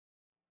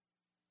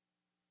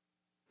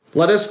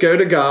Let us go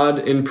to God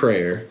in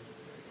prayer.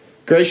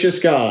 Gracious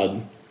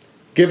God,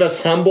 give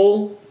us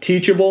humble,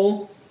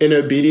 teachable, and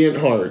obedient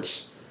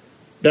hearts,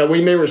 that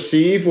we may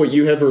receive what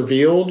you have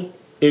revealed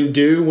and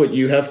do what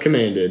you have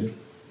commanded.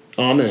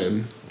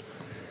 Amen.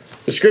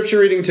 The scripture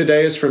reading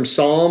today is from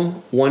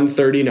Psalm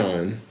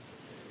 139.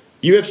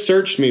 You have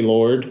searched me,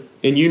 Lord,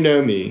 and you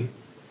know me.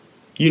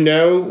 You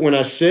know when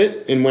I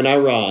sit and when I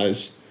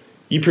rise.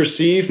 You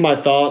perceive my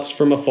thoughts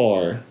from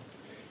afar.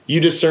 You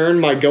discern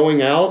my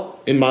going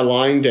out and my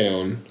lying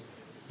down.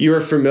 You are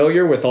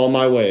familiar with all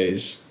my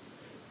ways.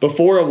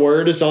 Before a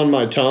word is on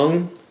my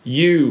tongue,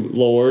 you,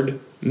 Lord,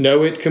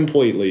 know it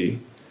completely.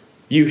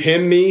 You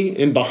hem me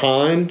in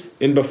behind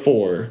and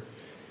before,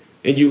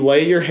 and you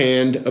lay your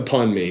hand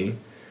upon me.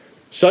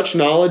 Such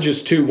knowledge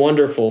is too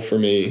wonderful for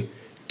me,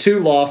 too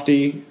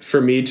lofty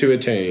for me to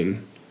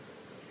attain.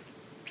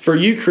 For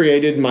you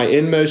created my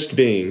inmost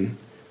being.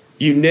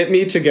 You knit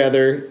me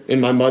together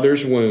in my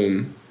mother's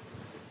womb.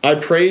 I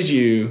praise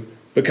you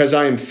because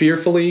I am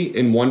fearfully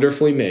and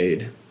wonderfully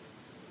made.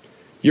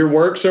 Your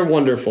works are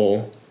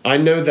wonderful, I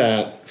know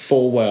that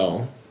full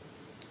well.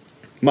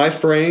 My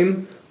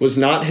frame was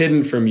not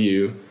hidden from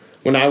you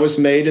when I was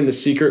made in the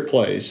secret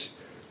place,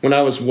 when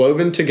I was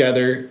woven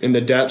together in the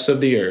depths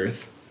of the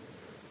earth.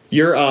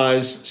 Your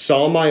eyes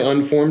saw my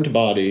unformed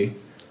body.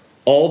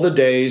 All the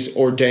days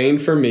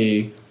ordained for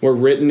me were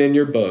written in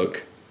your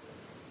book,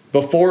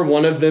 before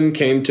one of them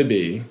came to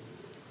be.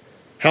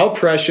 How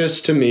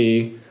precious to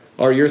me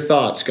are your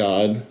thoughts,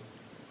 God.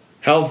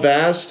 How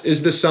vast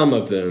is the sum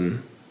of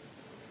them.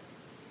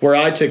 Were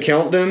I to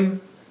count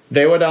them,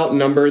 they would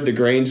outnumber the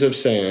grains of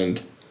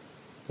sand.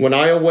 When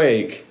I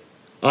awake,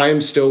 I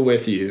am still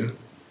with you.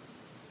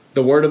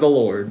 The word of the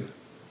Lord.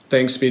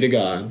 Thanks be to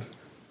God.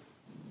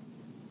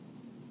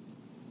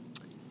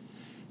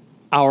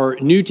 Our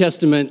New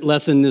Testament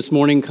lesson this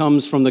morning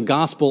comes from the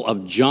Gospel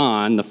of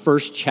John, the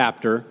first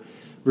chapter,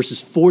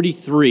 verses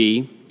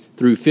 43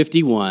 through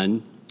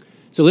 51.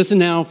 So listen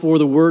now for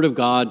the word of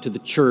God to the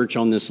church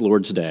on this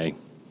Lord's Day.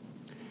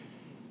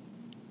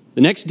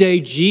 The next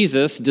day,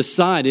 Jesus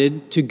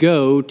decided to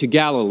go to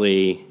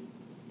Galilee.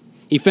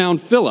 He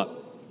found Philip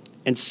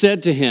and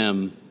said to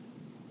him,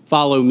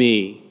 "Follow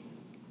me."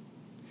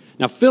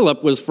 Now,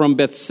 Philip was from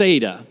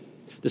Bethsaida,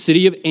 the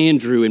city of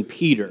Andrew and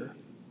Peter.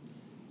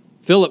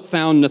 Philip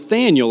found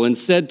Nathanael and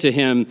said to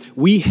him,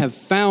 "We have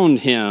found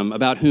him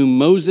about whom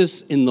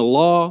Moses in the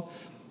law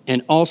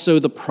and also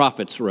the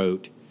prophets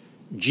wrote,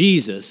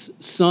 Jesus,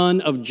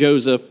 son of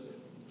Joseph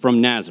from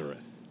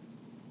Nazareth."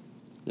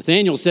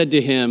 Nathanael said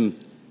to him,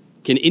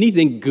 "Can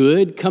anything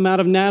good come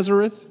out of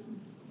Nazareth?"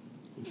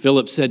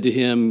 Philip said to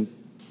him,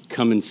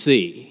 "Come and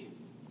see."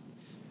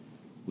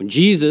 When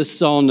Jesus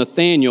saw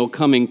Nathanael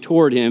coming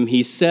toward him,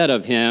 he said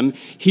of him,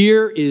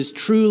 "Here is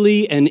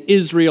truly an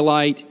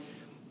Israelite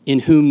in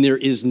whom there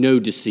is no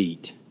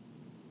deceit."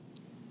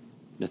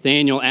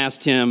 Nathanael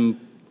asked him,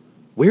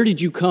 "Where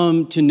did you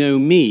come to know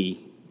me?"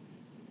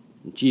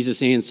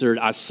 Jesus answered,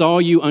 "I saw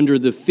you under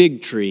the fig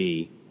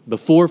tree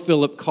before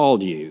Philip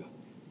called you."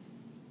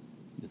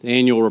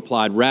 Nathanael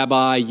replied,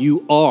 "Rabbi,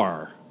 you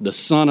are the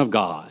Son of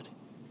God.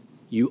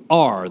 You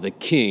are the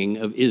King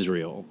of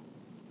Israel."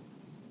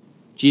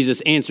 Jesus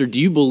answered,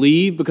 "Do you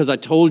believe because I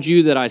told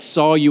you that I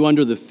saw you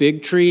under the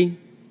fig tree?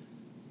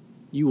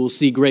 You will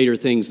see greater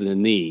things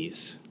than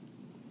these."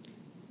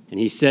 And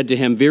he said to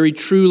him, "Very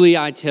truly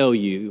I tell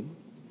you,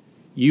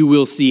 you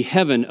will see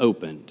heaven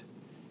opened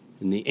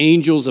and the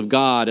angels of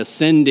God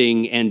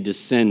ascending and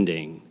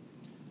descending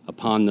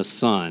upon the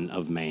Son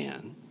of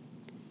Man."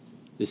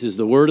 This is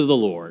the word of the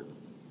Lord.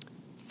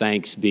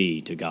 Thanks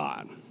be to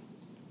God.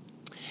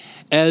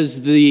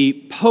 As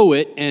the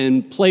poet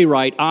and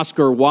playwright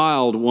Oscar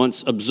Wilde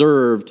once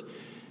observed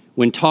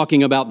when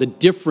talking about the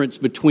difference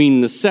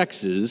between the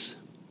sexes,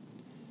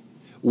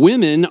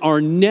 women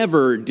are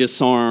never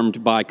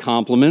disarmed by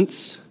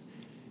compliments.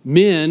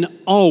 Men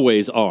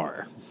always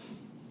are.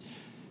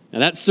 Now,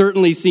 that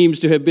certainly seems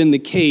to have been the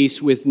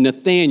case with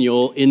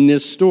Nathanael in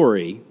this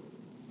story.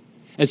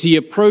 As he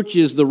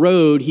approaches the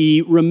road,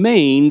 he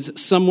remains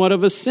somewhat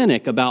of a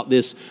cynic about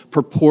this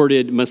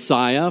purported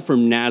Messiah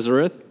from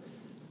Nazareth.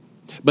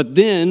 But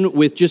then,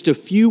 with just a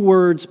few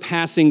words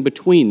passing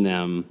between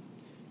them,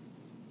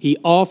 he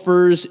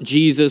offers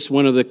Jesus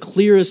one of the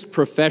clearest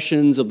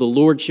professions of the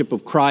lordship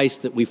of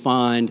Christ that we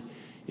find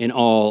in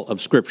all of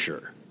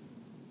Scripture.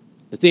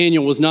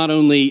 Nathanael was not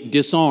only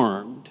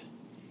disarmed,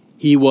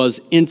 he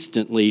was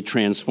instantly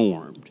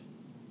transformed.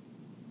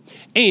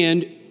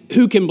 And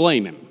who can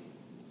blame him?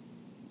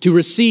 To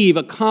receive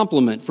a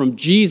compliment from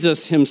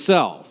Jesus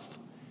himself,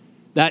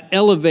 that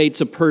elevates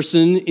a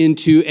person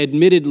into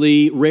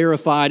admittedly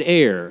rarefied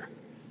air.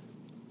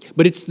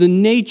 But it's the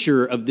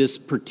nature of this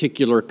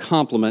particular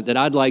compliment that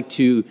I'd like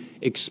to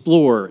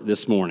explore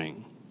this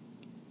morning.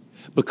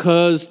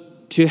 Because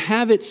to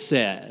have it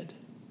said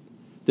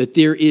that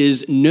there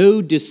is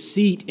no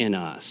deceit in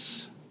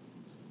us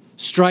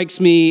strikes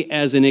me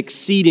as an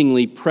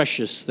exceedingly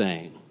precious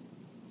thing.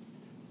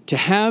 To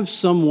have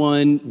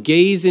someone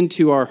gaze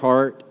into our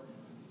heart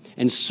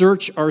and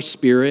search our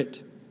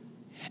spirit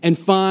and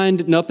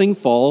find nothing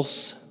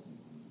false,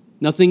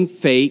 nothing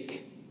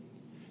fake,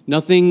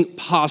 nothing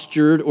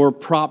postured or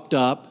propped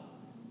up,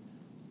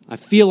 I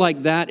feel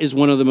like that is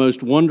one of the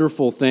most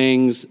wonderful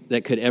things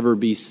that could ever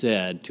be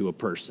said to a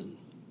person.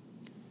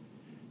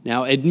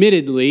 Now,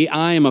 admittedly,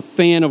 I am a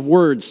fan of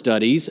word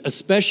studies,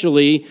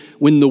 especially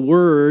when the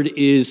word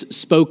is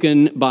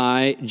spoken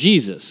by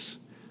Jesus.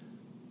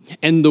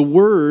 And the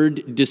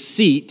word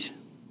deceit,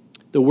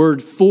 the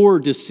word for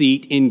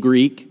deceit in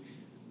Greek,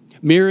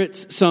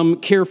 merits some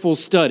careful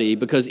study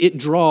because it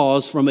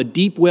draws from a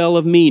deep well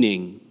of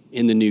meaning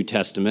in the New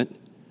Testament.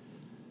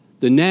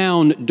 The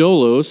noun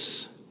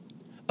doulos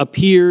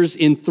appears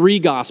in 3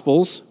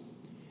 Gospels,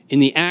 in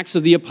the Acts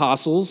of the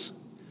Apostles,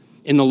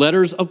 in the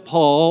letters of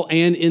Paul,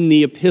 and in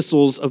the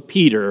epistles of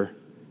Peter.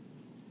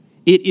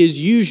 It is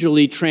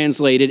usually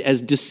translated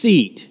as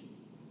deceit,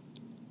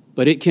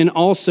 but it can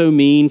also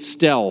mean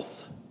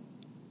stealth,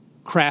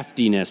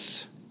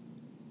 craftiness,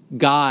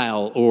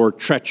 guile, or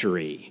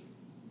treachery.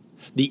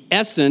 The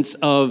essence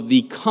of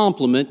the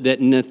compliment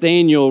that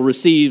Nathanael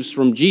receives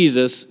from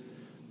Jesus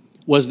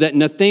was that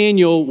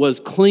Nathanael was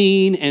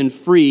clean and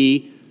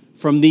free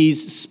from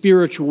these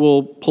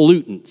spiritual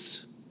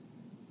pollutants.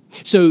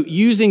 So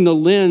using the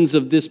lens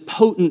of this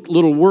potent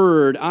little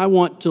word, I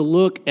want to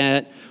look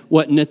at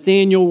what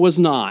Nathanael was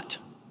not,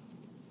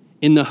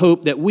 in the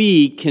hope that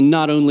we can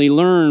not only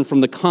learn from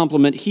the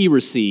compliment he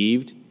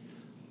received,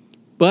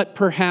 but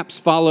perhaps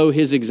follow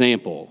his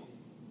example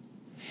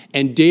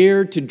and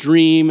dare to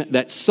dream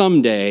that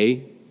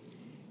someday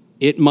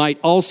it might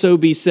also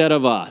be said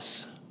of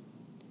us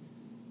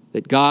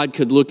that God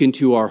could look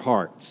into our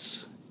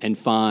hearts and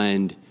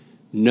find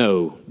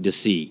no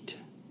deceit.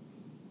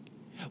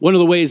 One of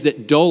the ways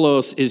that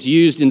doulos is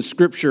used in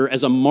Scripture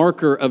as a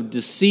marker of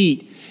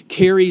deceit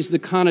carries the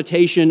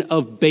connotation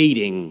of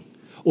baiting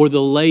or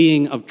the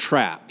laying of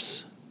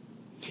traps.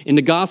 In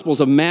the Gospels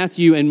of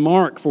Matthew and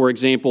Mark, for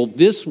example,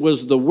 this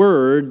was the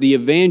word the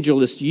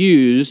evangelist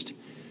used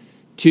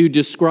to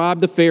describe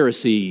the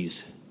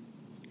Pharisees,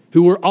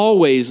 who were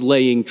always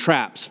laying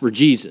traps for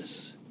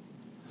Jesus.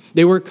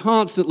 They were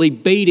constantly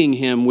baiting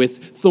him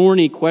with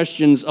thorny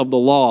questions of the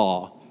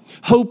law,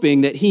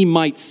 hoping that he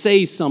might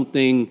say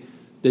something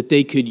that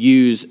they could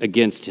use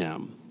against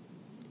him.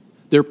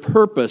 Their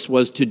purpose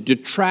was to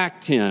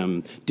detract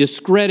him,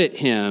 discredit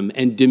him,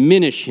 and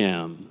diminish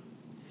him.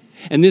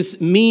 And this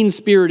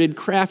mean-spirited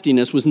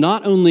craftiness was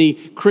not only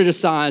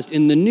criticized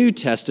in the New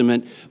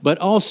Testament, but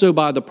also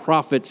by the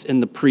prophets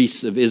and the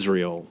priests of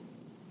Israel.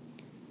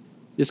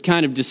 This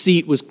kind of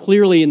deceit was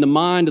clearly in the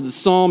mind of the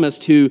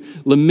psalmist, who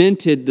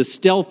lamented the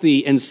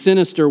stealthy and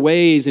sinister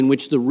ways in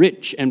which the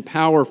rich and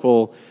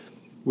powerful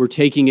were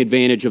taking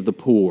advantage of the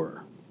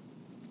poor.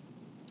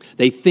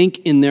 They think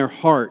in their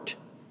heart,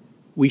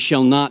 "We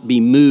shall not be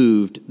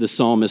moved," the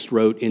psalmist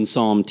wrote in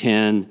Psalm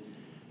 10.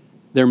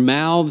 Their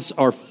mouths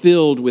are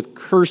filled with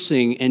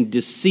cursing and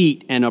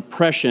deceit and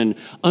oppression.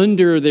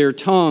 Under their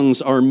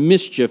tongues are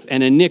mischief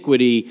and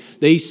iniquity.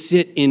 They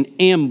sit in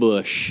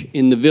ambush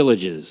in the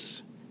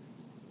villages.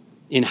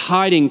 In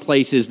hiding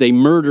places, they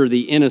murder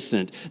the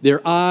innocent.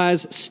 Their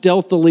eyes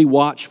stealthily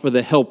watch for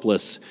the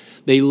helpless.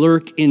 They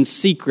lurk in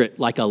secret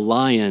like a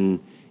lion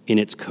in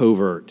its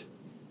covert.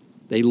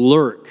 They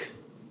lurk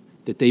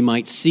that they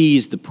might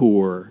seize the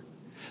poor.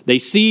 They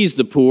seize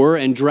the poor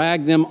and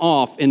drag them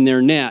off in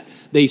their net.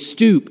 They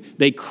stoop,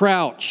 they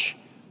crouch,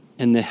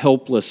 and the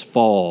helpless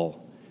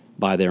fall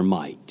by their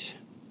might.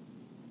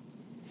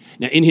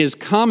 Now, in his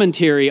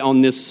commentary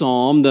on this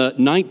psalm, the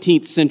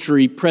 19th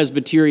century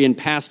Presbyterian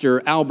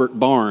pastor Albert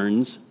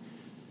Barnes,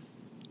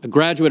 a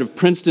graduate of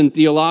Princeton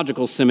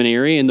Theological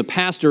Seminary and the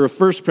pastor of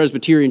First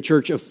Presbyterian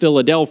Church of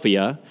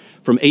Philadelphia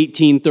from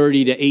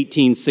 1830 to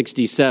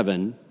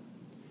 1867,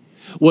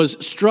 was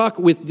struck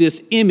with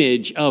this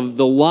image of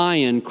the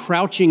lion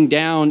crouching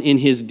down in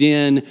his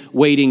den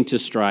waiting to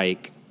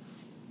strike.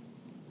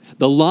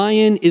 The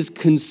lion is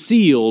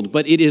concealed,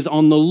 but it is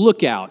on the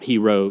lookout, he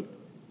wrote.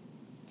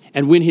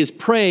 And when his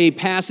prey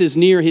passes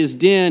near his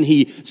den,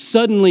 he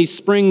suddenly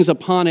springs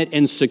upon it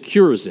and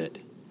secures it.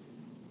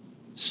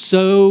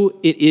 So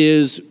it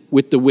is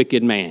with the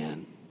wicked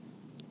man.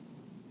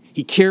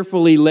 He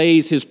carefully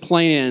lays his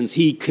plans.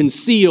 He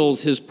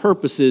conceals his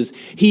purposes.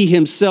 He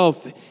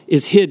himself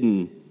is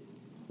hidden,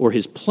 or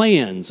his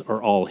plans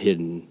are all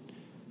hidden.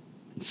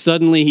 And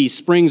suddenly he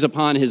springs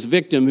upon his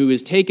victim, who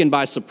is taken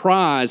by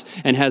surprise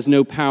and has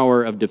no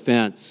power of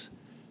defense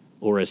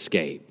or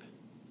escape.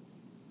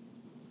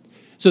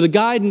 So the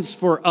guidance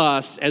for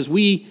us as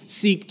we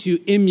seek to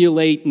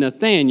emulate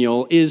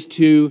Nathanael is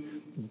to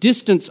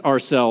distance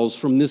ourselves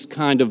from this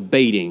kind of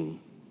baiting.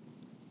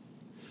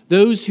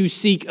 Those who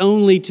seek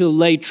only to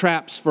lay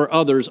traps for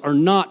others are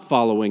not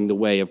following the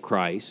way of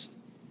Christ.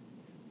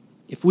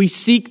 If we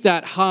seek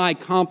that high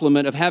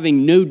compliment of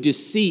having no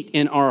deceit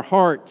in our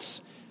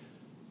hearts,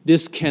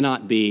 this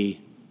cannot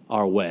be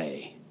our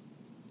way.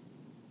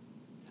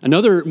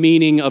 Another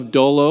meaning of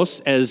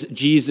doulos, as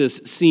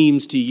Jesus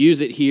seems to use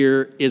it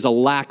here, is a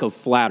lack of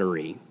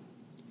flattery.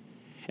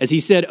 As he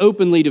said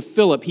openly to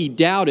Philip, he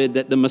doubted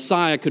that the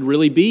Messiah could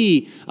really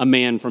be a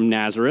man from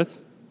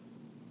Nazareth.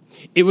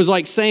 It was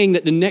like saying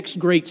that the next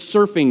great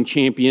surfing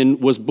champion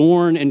was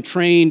born and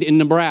trained in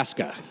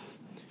Nebraska.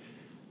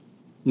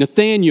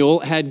 Nathanael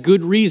had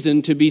good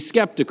reason to be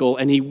skeptical,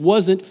 and he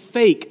wasn't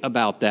fake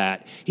about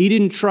that. He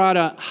didn't try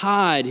to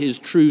hide his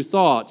true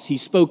thoughts. He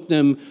spoke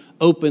them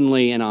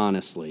openly and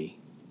honestly.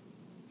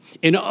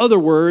 In other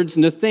words,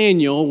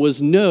 Nathanael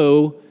was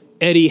no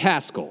Eddie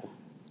Haskell.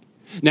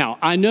 Now,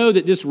 I know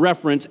that this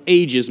reference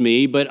ages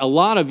me, but a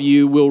lot of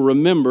you will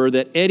remember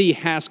that Eddie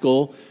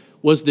Haskell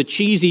was the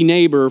cheesy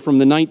neighbor from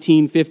the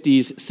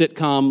 1950s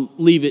sitcom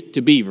Leave It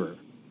to Beaver.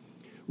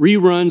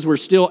 Reruns were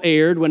still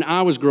aired when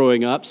I was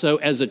growing up, so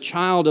as a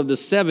child of the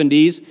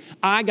 70s,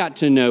 I got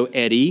to know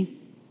Eddie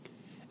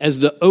as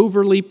the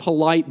overly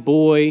polite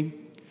boy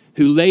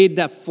who laid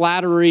that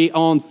flattery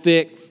on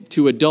thick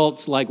to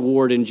adults like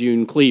Ward and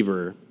June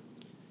Cleaver.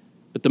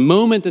 But the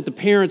moment that the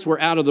parents were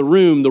out of the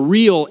room, the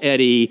real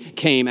Eddie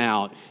came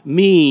out,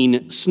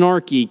 mean,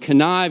 snarky,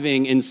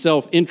 conniving, and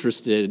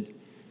self-interested.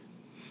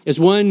 As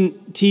one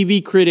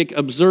TV critic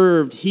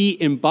observed, he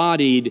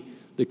embodied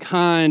the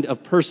kind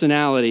of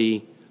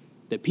personality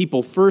that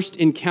people first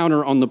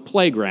encounter on the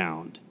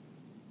playground,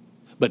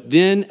 but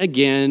then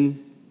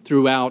again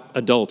throughout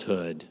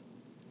adulthood.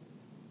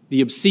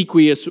 The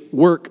obsequious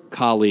work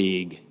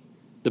colleague,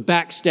 the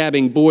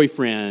backstabbing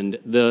boyfriend,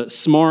 the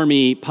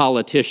smarmy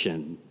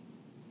politician.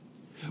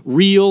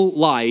 Real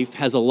life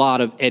has a lot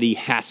of Eddie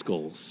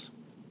Haskells,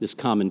 this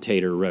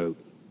commentator wrote.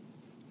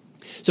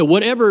 So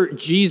whatever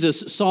Jesus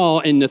saw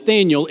in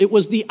Nathanael, it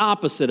was the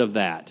opposite of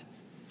that.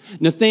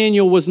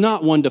 Nathanael was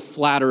not one to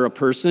flatter a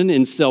person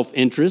in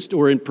self-interest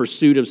or in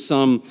pursuit of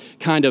some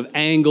kind of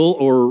angle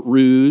or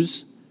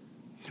ruse.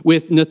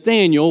 With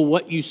Nathanael,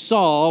 what you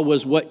saw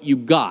was what you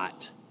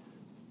got.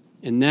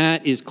 And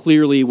that is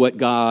clearly what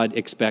God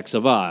expects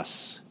of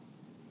us.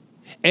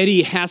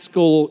 Eddie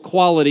Haskell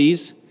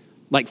qualities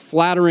like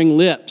flattering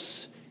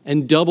lips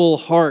and double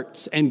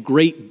hearts and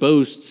great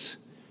boasts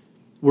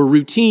were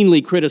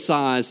routinely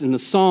criticized in the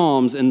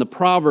Psalms and the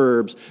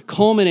Proverbs,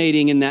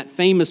 culminating in that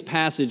famous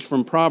passage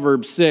from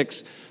Proverbs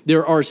 6.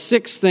 There are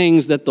 6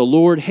 things that the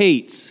Lord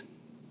hates,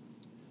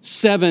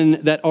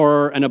 7 that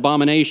are an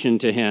abomination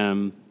to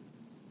him: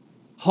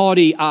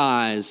 haughty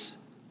eyes,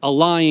 a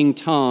lying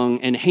tongue,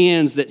 and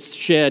hands that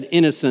shed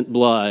innocent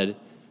blood,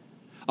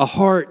 a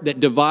heart that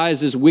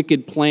devises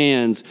wicked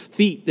plans,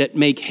 feet that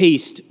make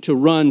haste to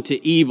run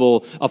to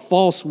evil, a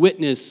false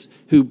witness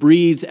who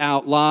breathes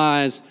out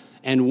lies,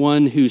 and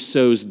one who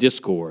sows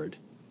discord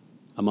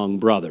among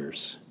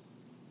brothers.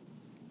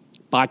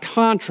 By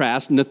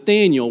contrast,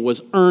 Nathanael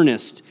was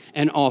earnest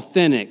and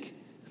authentic.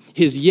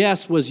 His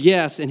yes was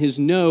yes and his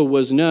no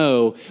was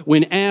no.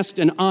 When asked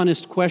an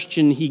honest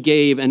question, he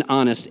gave an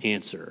honest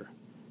answer.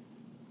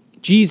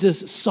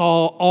 Jesus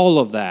saw all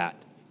of that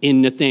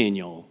in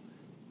Nathanael,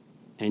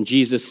 and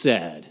Jesus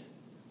said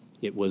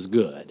it was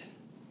good.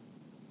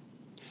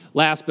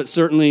 Last but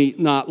certainly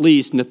not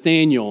least,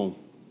 Nathanael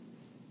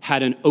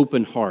had an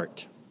open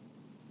heart.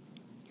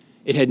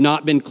 It had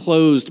not been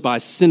closed by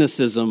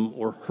cynicism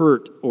or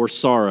hurt or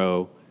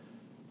sorrow.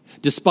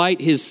 Despite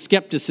his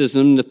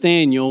skepticism,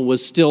 Nathanael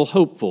was still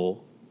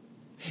hopeful.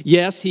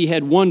 Yes, he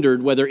had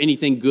wondered whether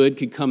anything good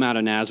could come out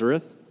of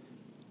Nazareth.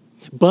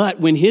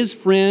 But when his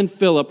friend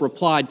Philip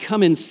replied,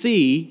 "Come and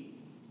see,"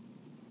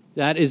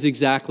 that is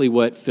exactly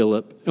what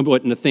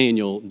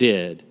Nathanael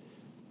did.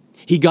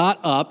 He got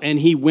up and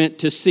he went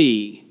to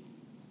see.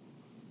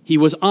 He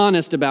was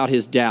honest about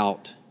his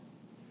doubt,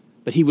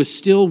 but he was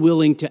still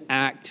willing to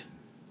act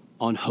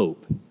on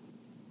hope.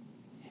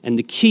 And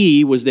the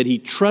key was that he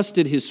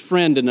trusted his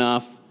friend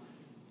enough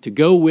to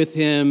go with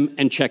him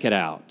and check it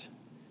out.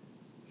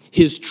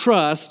 His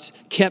trust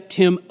kept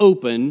him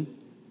open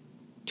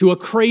to a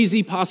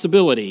crazy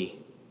possibility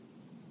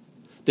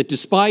that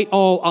despite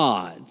all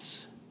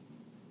odds,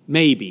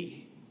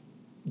 maybe,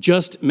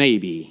 just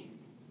maybe,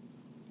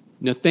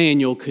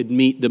 Nathanael could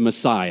meet the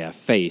Messiah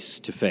face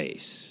to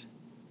face.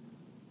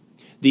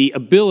 The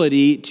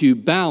ability to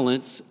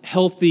balance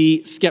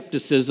healthy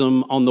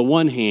skepticism on the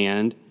one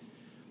hand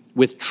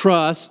with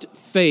trust,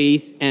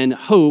 faith, and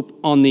hope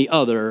on the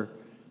other,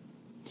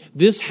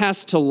 this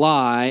has to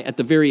lie at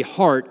the very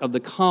heart of the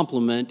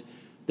compliment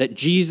that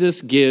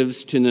Jesus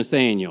gives to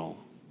Nathanael.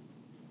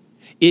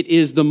 It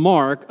is the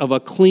mark of a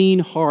clean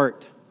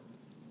heart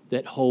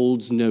that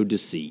holds no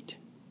deceit.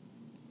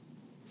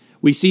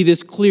 We see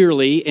this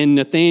clearly in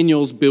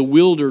Nathanael's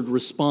bewildered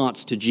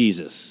response to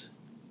Jesus.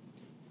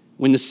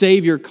 When the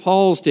Savior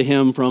calls to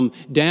him from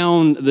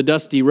down the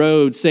dusty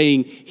road,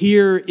 saying,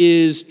 "Here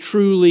is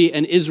truly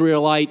an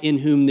Israelite in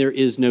whom there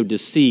is no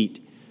deceit,"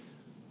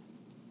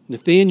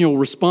 Nathanael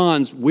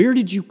responds, "Where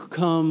did you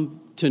come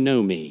to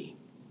know me?"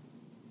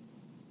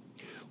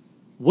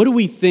 What do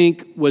we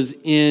think was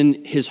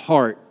in his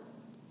heart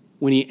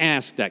when he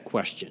asked that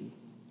question?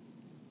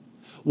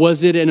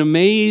 Was it an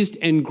amazed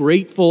and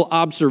grateful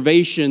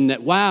observation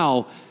that,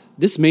 wow,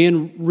 this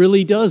man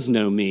really does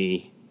know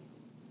me?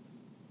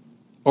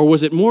 Or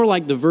was it more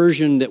like the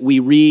version that we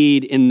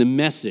read in the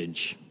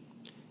Message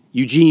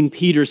Eugene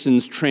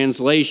Peterson's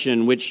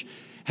translation, which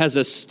has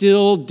a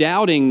still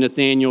doubting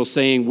Nathanael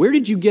saying, "Where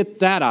did you get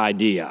that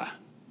idea?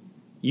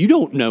 You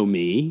don't know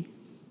me."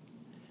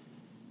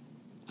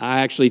 I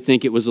actually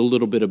think it was a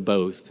little bit of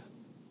both.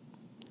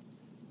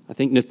 I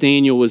think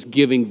Nathanael was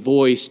giving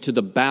voice to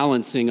the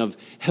balancing of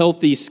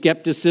healthy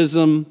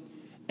skepticism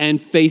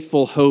and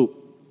faithful hope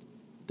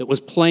that was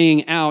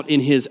playing out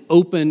in his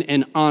open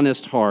and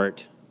honest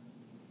heart.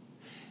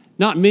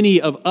 Not many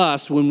of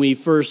us, when we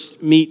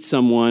first meet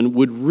someone,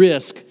 would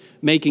risk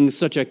making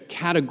such a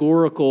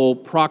categorical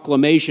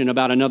proclamation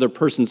about another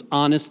person's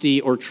honesty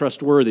or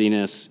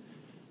trustworthiness.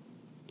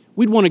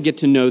 We'd want to get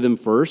to know them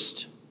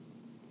first.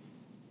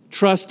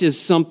 Trust is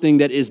something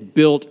that is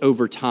built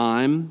over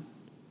time,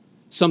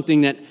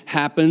 something that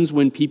happens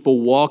when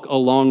people walk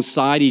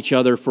alongside each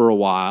other for a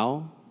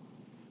while,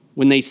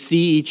 when they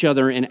see each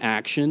other in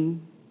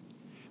action,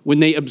 when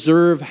they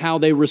observe how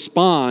they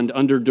respond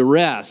under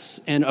duress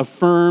and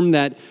affirm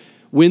that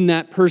when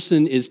that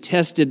person is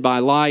tested by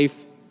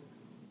life,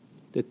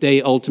 that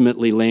they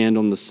ultimately land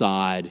on the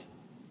side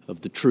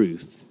of the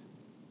truth.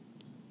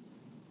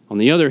 On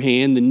the other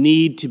hand, the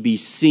need to be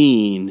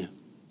seen,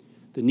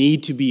 the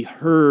need to be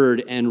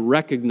heard and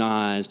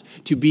recognized,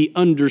 to be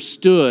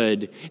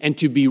understood, and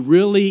to be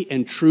really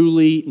and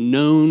truly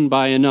known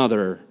by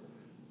another,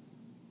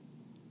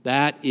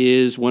 that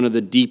is one of the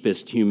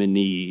deepest human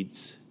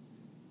needs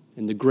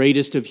and the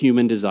greatest of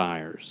human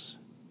desires.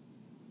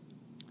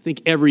 I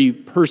think every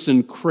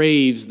person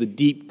craves the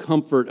deep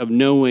comfort of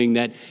knowing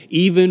that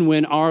even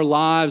when our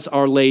lives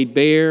are laid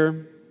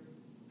bare,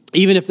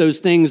 even if those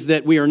things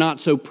that we are not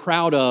so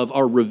proud of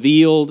are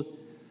revealed,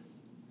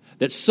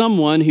 that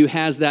someone who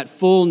has that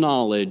full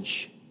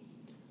knowledge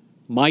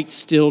might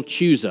still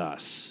choose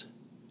us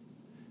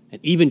and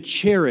even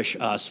cherish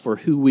us for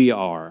who we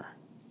are.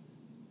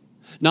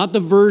 Not the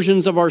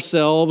versions of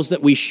ourselves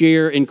that we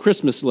share in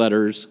Christmas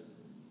letters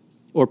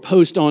or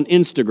post on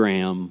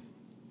Instagram,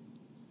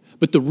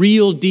 but the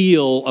real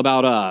deal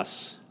about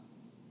us.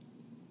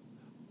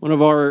 One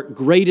of our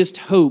greatest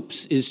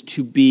hopes is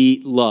to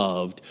be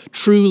loved,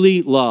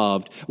 truly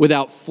loved,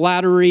 without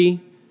flattery,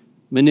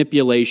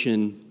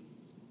 manipulation,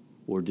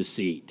 or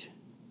deceit.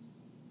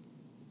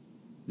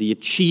 The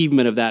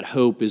achievement of that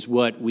hope is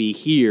what we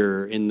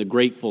hear in the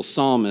grateful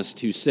psalmist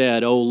who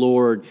said, "O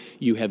Lord,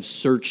 you have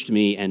searched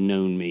me and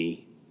known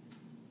me.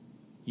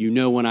 You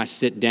know when I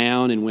sit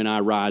down and when I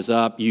rise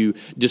up. You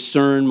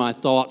discern my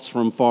thoughts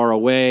from far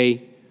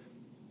away.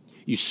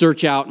 You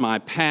search out my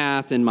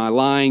path and my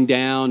lying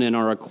down and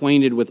are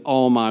acquainted with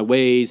all my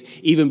ways.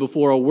 Even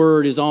before a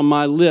word is on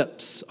my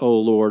lips, O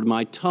Lord,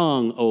 my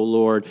tongue, O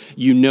Lord,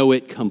 you know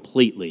it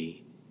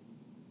completely.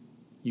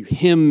 You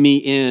hem me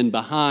in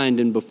behind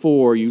and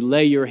before. You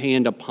lay your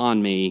hand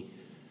upon me.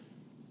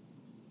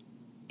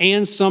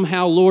 And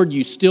somehow, Lord,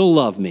 you still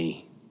love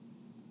me.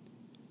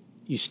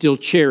 You still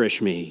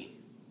cherish me.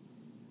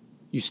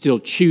 You still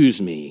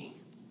choose me.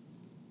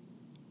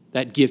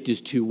 That gift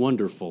is too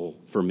wonderful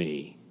for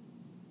me.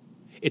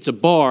 It's a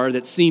bar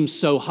that seems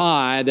so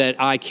high that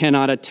I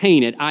cannot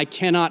attain it. I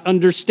cannot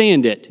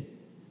understand it.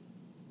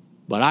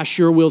 But I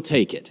sure will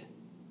take it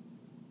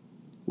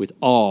with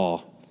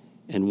awe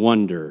and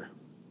wonder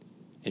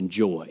and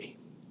joy."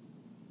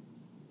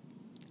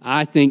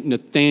 I think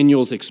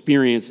Nathanael's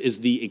experience is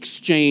the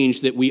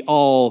exchange that we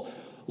all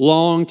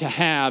long to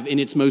have in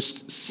its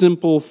most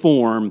simple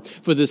form,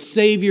 for the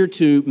Savior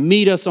to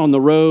meet us on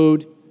the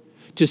road,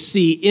 to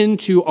see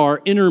into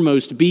our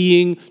innermost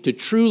being, to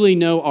truly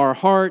know our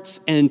hearts,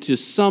 and to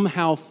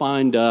somehow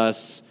find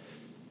us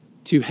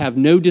to have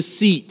no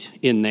deceit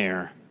in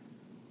there,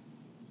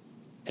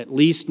 at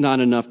least not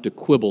enough to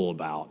quibble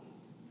about.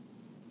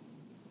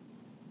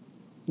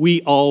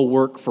 We all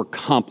work for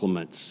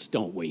compliments,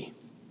 don't we?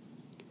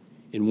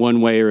 In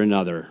one way or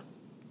another.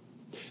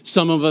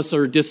 Some of us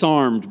are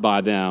disarmed by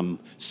them.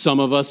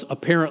 Some of us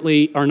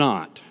apparently are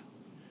not.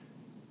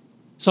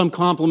 Some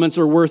compliments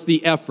are worth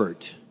the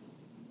effort.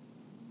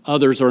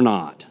 Others are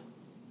not.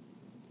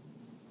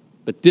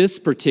 But this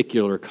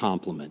particular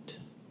compliment,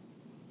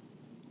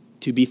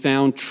 to be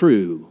found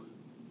true,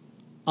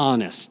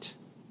 honest,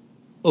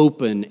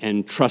 open,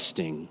 and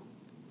trusting,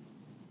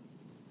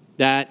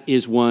 that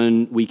is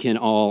one we can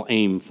all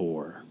aim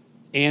for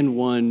and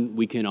one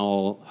we can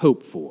all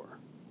hope for.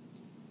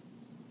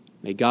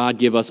 May God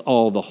give us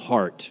all the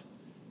heart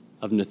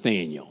of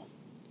Nathanael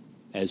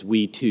as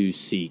we too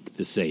seek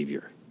the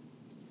Savior.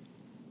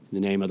 In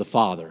the name of the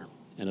Father,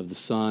 and of the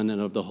Son,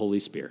 and of the Holy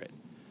Spirit.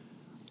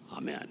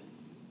 Amen.